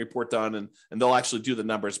engineering report done, and they'll actually do the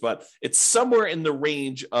numbers, but it's somewhere in the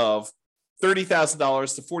range of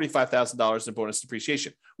 $30,000 to $45,000 in bonus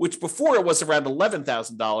depreciation, which before it was around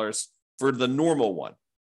 $11,000 for the normal one.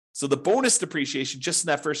 So the bonus depreciation just in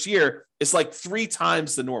that first year is like 3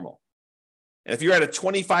 times the normal. And if you're at a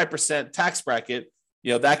 25% tax bracket,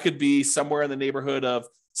 that could be somewhere in the neighborhood of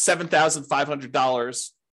 $7,500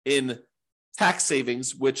 in tax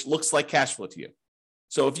savings, which looks like cash flow to you.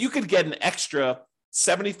 So if you could get an extra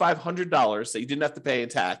 $7,500 that you didn't have to pay in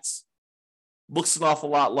tax, looks an awful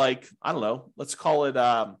lot like, I don't know, let's call it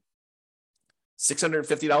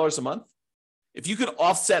 $650 a month. If you could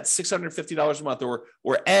offset $650 a month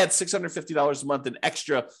or add $650 a month in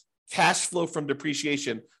extra cash flow from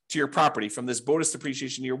depreciation to your property from this bonus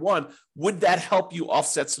depreciation year one, would that help you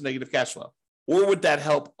offset some negative cash flow? Or would that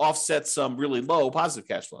help offset some really low positive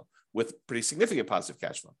cash flow with pretty significant positive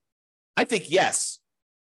cash flow? I think yes.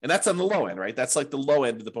 And that's on the low end, right? That's like the low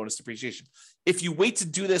end of the bonus depreciation. If you wait to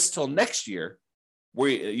do this till next year, where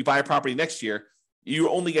you buy a property next year, you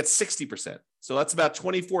only get 60%. So that's about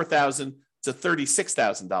 $24,000 to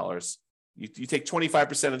 $36,000. You take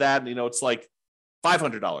 25% of that, and it's like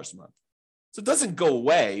 $500 a month. So it doesn't go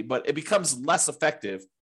away, but it becomes less effective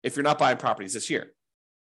if you're not buying properties this year.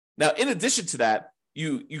 Now, in addition to that,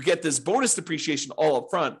 you get this bonus depreciation all up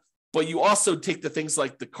front, but you also take the things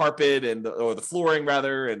like the carpet or the flooring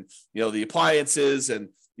rather, and the appliances and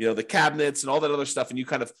the cabinets and all that other stuff, and you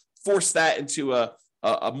kind of force that into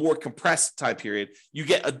a more compressed time period. You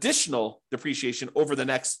get additional depreciation over the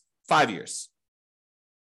next 5 years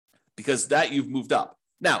because that you've moved up.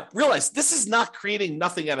 Now, realize this is not creating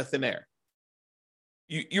nothing out of thin air.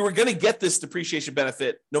 You were going to get this depreciation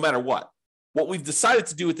benefit no matter what. What we've decided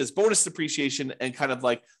to do with this bonus depreciation and kind of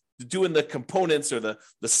like doing the components or the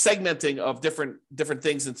segmenting of different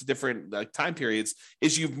things into different time periods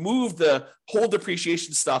is you've moved the whole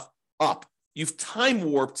depreciation stuff up. You've time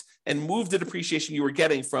warped and moved the depreciation you were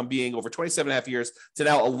getting from being over 27 and a half years to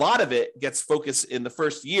now a lot of it gets focused in the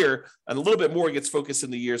first year and a little bit more gets focused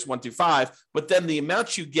in the years 1 through 5. But then the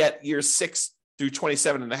amount you get years 6 through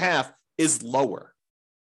 27 and a half is lower.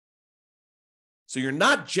 So you're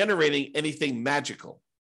not generating anything magical.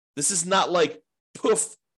 This is not like,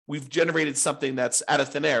 poof, we've generated something that's out of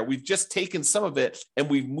thin air. We've just taken some of it and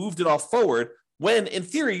we've moved it all forward when, in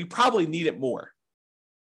theory, you probably need it more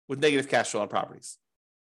with negative cash flow on properties.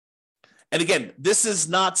 And again, this is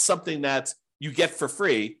not something that you get for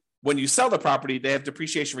free. When you sell the property, they have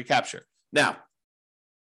depreciation recapture. Now,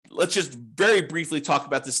 let's just very briefly talk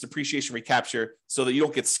about this depreciation recapture so that you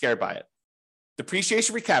don't get scared by it.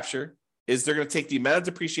 Depreciation recapture is they're going to take the amount of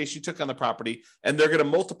depreciation you took on the property and they're going to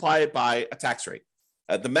multiply it by a tax rate.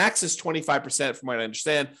 The max is 25% from what I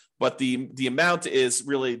understand, but the amount is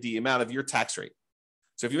really the amount of your tax rate.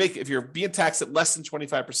 So if you're being taxed at less than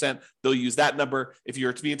 25%, they'll use that number. If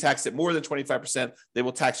you're being taxed at more than 25%, they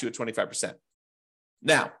will tax you at 25%.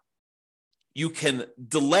 Now, you can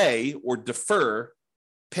delay or defer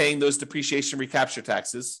paying those depreciation recapture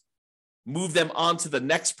taxes, move them onto the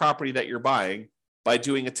next property that you're buying by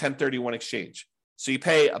doing a 1031 exchange. So you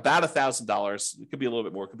pay about $1,000. It could be a little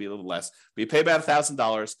bit more, it could be a little less, but you pay about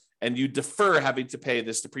 $1,000 and you defer having to pay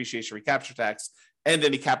this depreciation recapture tax and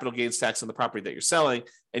any capital gains tax on the property that you're selling,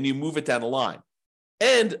 and you move it down the line.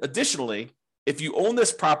 And additionally, if you own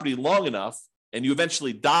this property long enough and you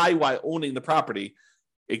eventually die while owning the property,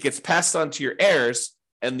 it gets passed on to your heirs,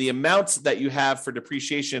 and the amounts that you have for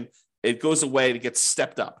depreciation, it goes away and it gets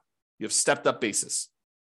stepped up. You have stepped up basis.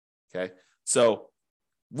 Okay. So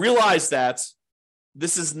realize that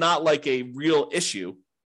this is not like a real issue.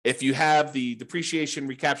 If you have the depreciation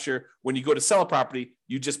recapture, when you go to sell a property,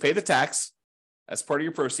 you just pay the tax as part of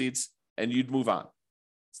your proceeds and you'd move on.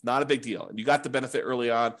 It's not a big deal. And you got the benefit early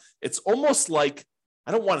on. It's almost like,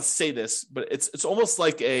 I don't want to say this, but it's almost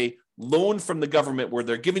like a loan from the government where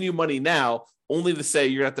they're giving you money now only to say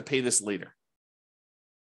you're going to have to pay this later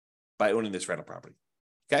by owning this rental property.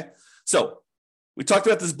 Okay. So we talked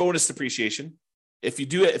about this bonus depreciation. If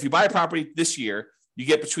you buy a property this year, you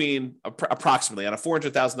get between approximately on a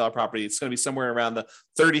 $400,000 property, it's going to be somewhere around the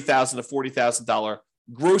 $30,000 to $40,000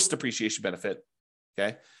 gross depreciation benefit.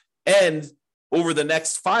 Okay. And over the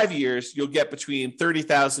next 5 years, you'll get between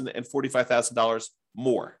 $30,000 and $45,000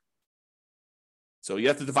 more. So you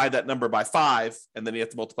have to divide that number by 5, and then you have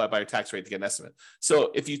to multiply by your tax rate to get an estimate.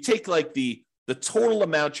 So if you take like the total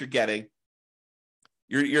amount you're getting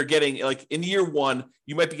like in year one,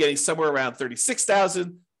 you might be getting somewhere around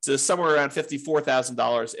 $36,000 to somewhere around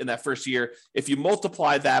 $54,000 in that first year. If you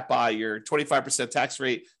multiply that by your 25% tax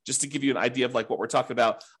rate, just to give you an idea of like what we're talking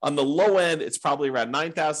about, on the low end, it's probably around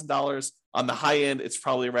 $9,000. On the high end, it's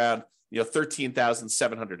probably around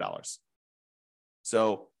 $13,700.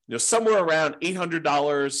 So somewhere around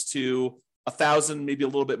 $800 to $1,000, maybe a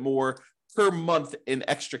little bit more per month in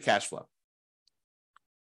extra cash flow.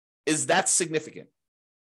 Is that significant?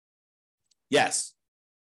 Yes,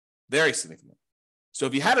 very significant. So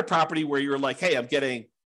if you had a property where you're like, hey, I'm getting,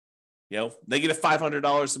 negative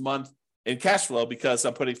 $500 a month in cash flow because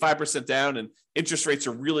I'm putting 5% down and interest rates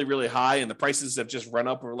are really, really high and the prices have just run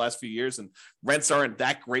up over the last few years and rents aren't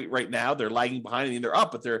that great right now. They're lagging behind. I mean, they're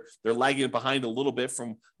up, but they're lagging behind a little bit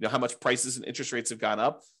from how much prices and interest rates have gone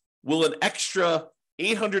up. Will an extra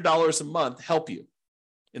 $800 a month help you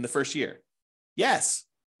in the first year? Yes.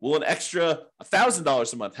 Will an extra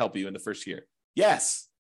 $1,000 a month help you in the first year? Yes.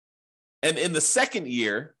 And in the second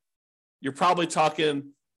year, you're probably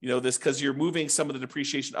talking, this because you're moving some of the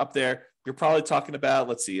depreciation up there. You're probably talking about,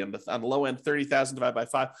 let's see, on the low end, 30,000 divided by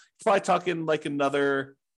 5. You're probably talking like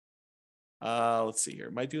another, let's see here.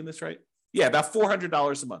 Am I doing this right? Yeah, about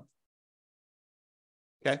 $400 a month.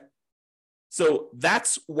 Okay. So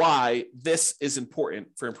that's why this is important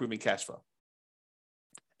for improving cash flow.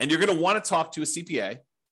 And you're going to want to talk to a CPA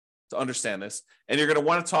to understand this. And you're going to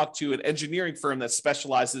want to talk to an engineering firm that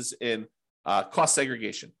specializes in cost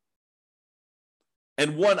segregation.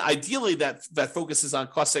 And one ideally that focuses on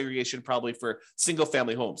cost segregation probably for single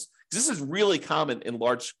family homes. This is really common in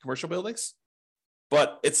large commercial buildings,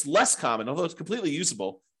 but it's less common, although it's completely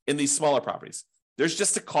usable, in these smaller properties. There's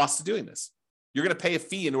just a cost to doing this. You're going to pay a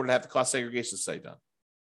fee in order to have the cost segregation study done,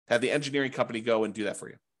 to have the engineering company go and do that for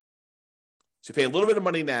you. So you pay a little bit of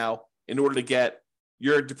money now in order to get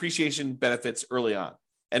your depreciation benefits early on.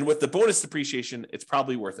 And with the bonus depreciation, it's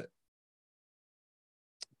probably worth it.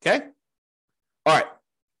 Okay? All right.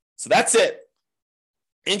 So that's it.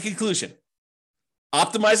 In conclusion,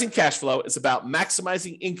 optimizing cash flow is about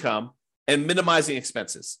maximizing income and minimizing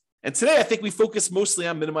expenses. And today, I think we focus mostly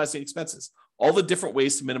on minimizing expenses, all the different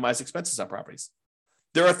ways to minimize expenses on properties.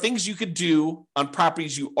 There are things you could do on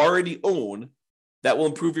properties you already own that will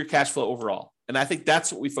improve your cash flow overall. And I think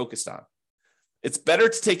that's what we focused on. It's better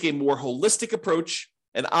to take a more holistic approach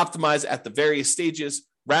and optimize at the various stages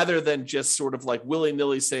rather than just sort of like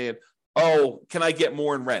willy-nilly saying, oh, can I get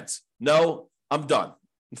more in rent? No, I'm done.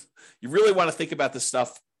 You really want to think about this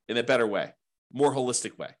stuff in a better way, more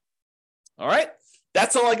holistic way. All right.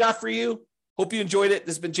 That's all I got for you. Hope you enjoyed it.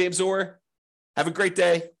 This has been James Orr. Have a great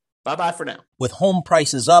day. Bye-bye for now. With home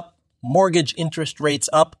prices up, mortgage interest rates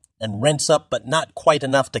up, and rents up, but not quite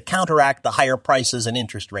enough to counteract the higher prices and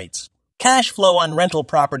interest rates, cash flow on rental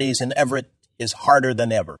properties in Everett is harder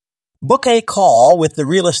than ever. Book a call with the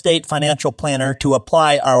Real Estate Financial Planner to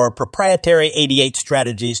apply our proprietary 88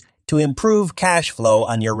 strategies to improve cash flow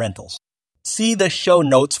on your rentals. See the show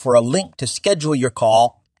notes for a link to schedule your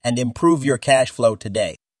call and improve your cash flow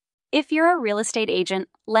today. If you're a real estate agent,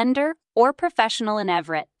 lender, or professional in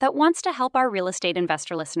Everett that wants to help our real estate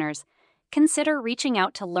investor listeners, consider reaching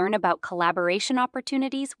out to learn about collaboration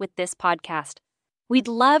opportunities with this podcast. We'd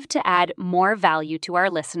love to add more value to our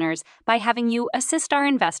listeners by having you assist our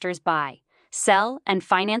investors buy, sell, and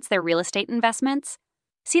finance their real estate investments.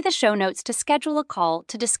 See the show notes to schedule a call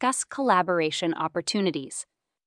to discuss collaboration opportunities.